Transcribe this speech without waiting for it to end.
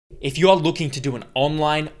if you are looking to do an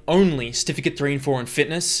online only Certificate 3 and 4 in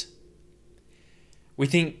fitness, we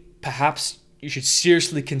think perhaps you should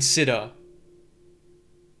seriously consider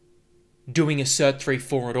doing a Cert 3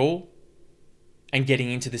 4 at all and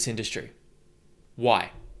getting into this industry.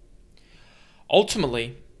 Why?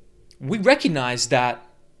 Ultimately, we recognize that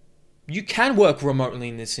you can work remotely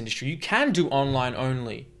in this industry. You can do online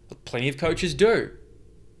only. Plenty of coaches do.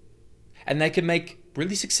 And they can make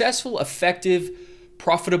really successful, effective,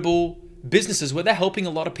 profitable businesses where they're helping a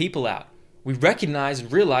lot of people out. We recognize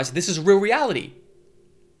and realize this is a real reality.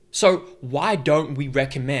 So why don't we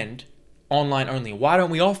recommend online only? Why don't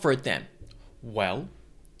we offer it then? Well,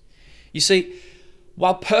 you see,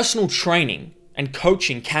 while personal training and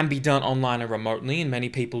coaching can be done online and remotely, and many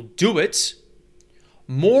people do it,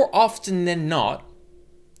 more often than not,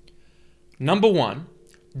 number one,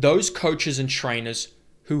 those coaches and trainers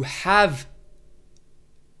who have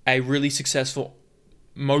a really successful,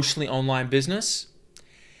 mostly online business,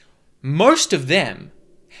 most of them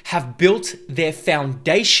have built their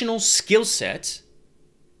foundational skill set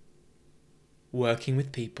working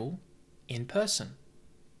with people in person.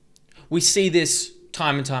 We see this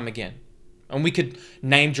time and time again. And we could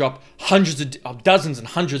name drop hundreds of dozens and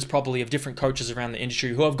hundreds probably of different coaches around the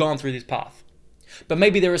industry who have gone through this path. But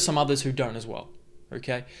maybe there are some others who don't as well.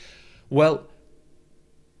 Okay? Well,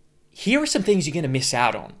 here are some things you're going to miss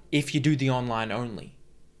out on if you do the online only.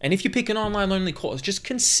 And if you pick an online only course, just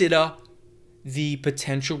consider the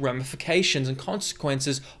potential ramifications and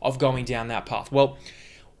consequences of going down that path. Well,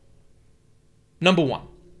 number one,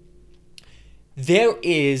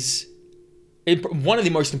 one of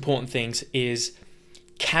the most important things is,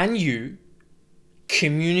 can you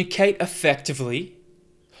communicate effectively,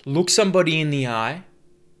 look somebody in the eye,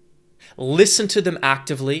 listen to them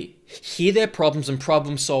actively, hear their problems and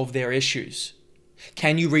problem solve their issues?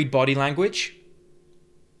 Can you read body language?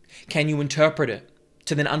 Can you interpret it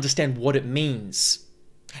to then understand what it means?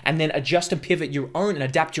 And then adjust and pivot your own and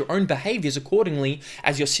adapt your own behaviors accordingly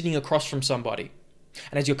as you're sitting across from somebody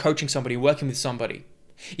and as you're coaching somebody, working with somebody.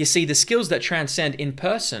 You see, the skills that transcend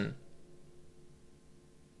in-person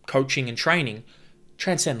coaching and training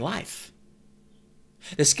transcend life.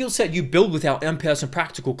 The skill set you build with our in-person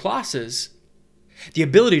practical classes, the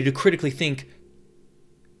ability to critically think,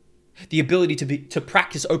 the ability to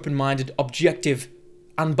practice open-minded, objective,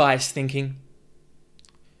 unbiased thinking,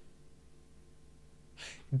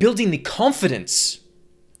 building the confidence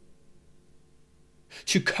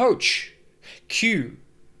to coach, cue,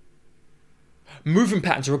 movement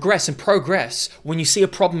patterns, regress and progress. When you see a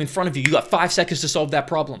problem in front of you, you got 5 seconds to solve that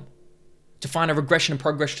problem, to find a regression and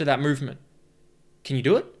progression to that movement. Can you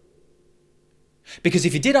do it? Because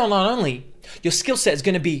if you did online only, your skill set is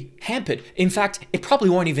going to be hampered. In fact, it probably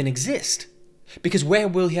won't even exist. Because where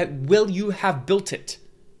will you have built it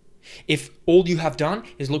if all you have done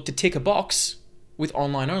is look to tick a box with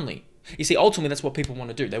online only? You see, ultimately, that's what people want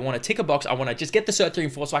to do. They want to tick a box. I want to just get the Cert 3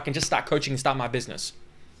 and 4 so I can just start coaching and start my business.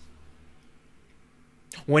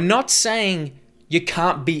 We're not saying you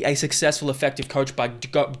can't be a successful, effective coach by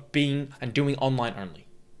being and doing online only.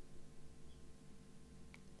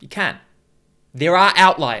 You can. There are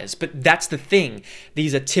outliers, but that's the thing.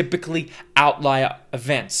 These are typically outlier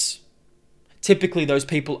events. Typically, those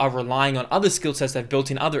people are relying on other skill sets they've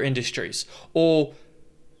built in other industries or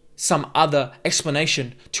some other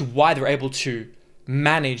explanation to why they're able to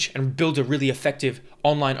manage and build a really effective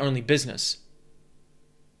online-only business.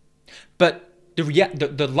 But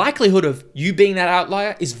the likelihood of you being that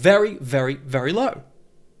outlier is very, very, very low.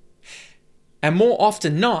 And more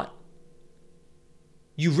often not,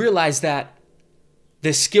 you realize that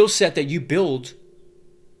the skill set that you build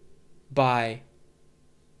by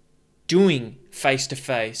doing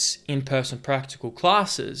face-to-face, in-person practical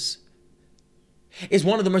classes is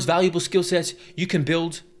one of the most valuable skill sets you can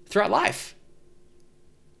build throughout life.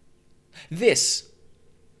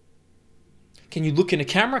 Can you look in a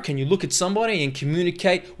camera? Can you look at somebody and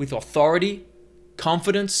communicate with authority,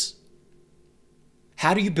 confidence?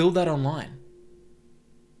 How do you build that online?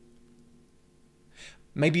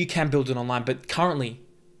 Maybe you can build it online, but currently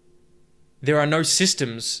there are no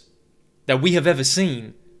systems that we have ever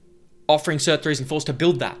seen offering Cert 3s and 4s to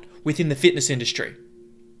build that within the fitness industry.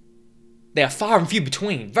 They are far and few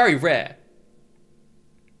between, very rare.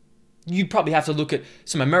 You'd probably have to look at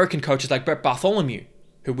some American coaches like Brett Bartholomew,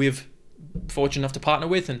 who we've fortunate enough to partner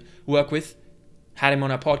with and work with, had him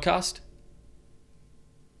on our podcast.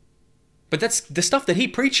 But that's the stuff that he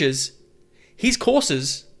preaches, his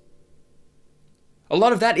courses, a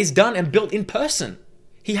lot of that is done and built in person.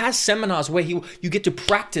 He has seminars where you get to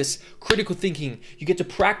practice critical thinking. You get to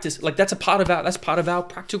practice, like that's part of our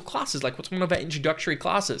practical classes. Like what's one of our introductory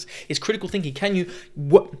classes is critical thinking.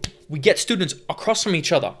 We get students across from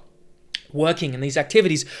each other working in these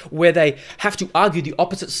activities where they have to argue the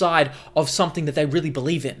opposite side of something that they really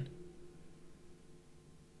believe in.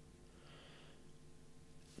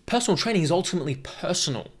 Personal training is ultimately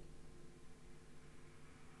personal.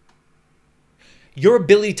 Your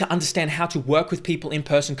ability to understand how to work with people in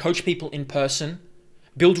person, coach people in person,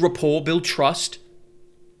 build rapport, build trust,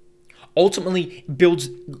 ultimately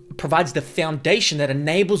provides the foundation that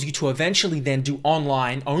enables you to eventually then do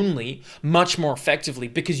online only much more effectively,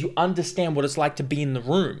 because you understand what it's like to be in the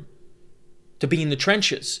room, to be in the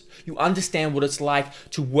trenches. You understand what it's like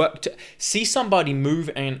to work, to see somebody move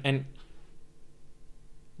and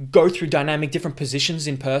go through dynamic different positions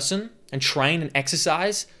in person and train and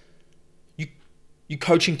exercise. You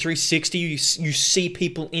coaching 360, you see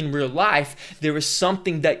people in real life. There is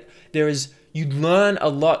something that you learn a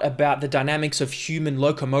lot about the dynamics of human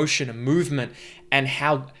locomotion and movement and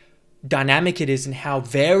how dynamic it is and how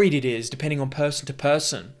varied it is depending on person to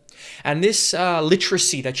person. And this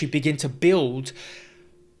literacy that you begin to builds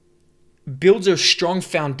a strong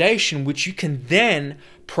foundation which you can then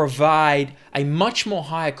provide a much more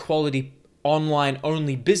higher quality online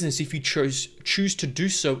only business if you choose to do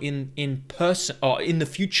so in person or in the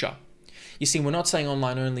future. You see, we're not saying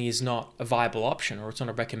online only is not a viable option or it's not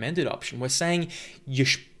a recommended option. We're saying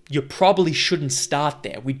you probably shouldn't start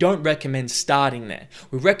there. We don't recommend starting there.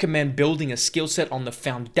 We recommend building a skill set on the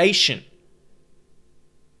foundation.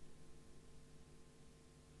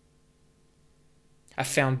 A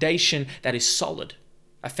foundation that is solid.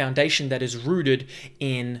 A foundation that is rooted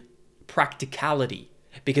in practicality.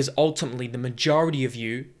 Because ultimately, the majority of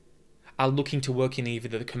you are looking to work in either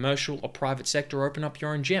the commercial or private sector or open up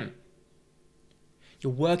your own gym.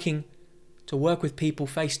 You're working to work with people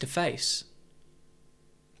face to face,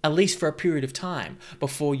 at least for a period of time,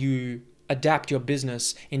 before you adapt your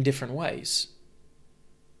business in different ways.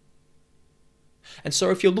 And so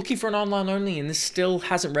if you're looking for an online only and this still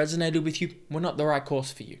hasn't resonated with you, we're not the right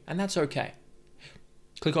course for you. And that's okay.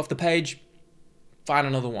 Click off the page, find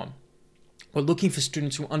another one. We're looking for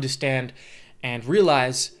students who understand and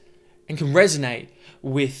realize and can resonate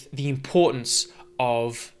with the importance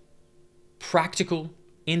of practical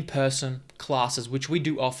in-person classes, which we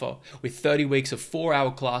do offer with 30 weeks of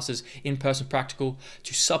 4-hour classes, in-person practical,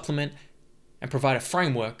 to supplement and provide a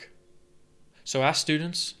framework so our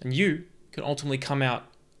students and you can ultimately come out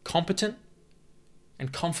competent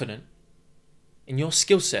and confident in your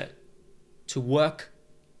skill set to work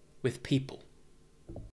with people.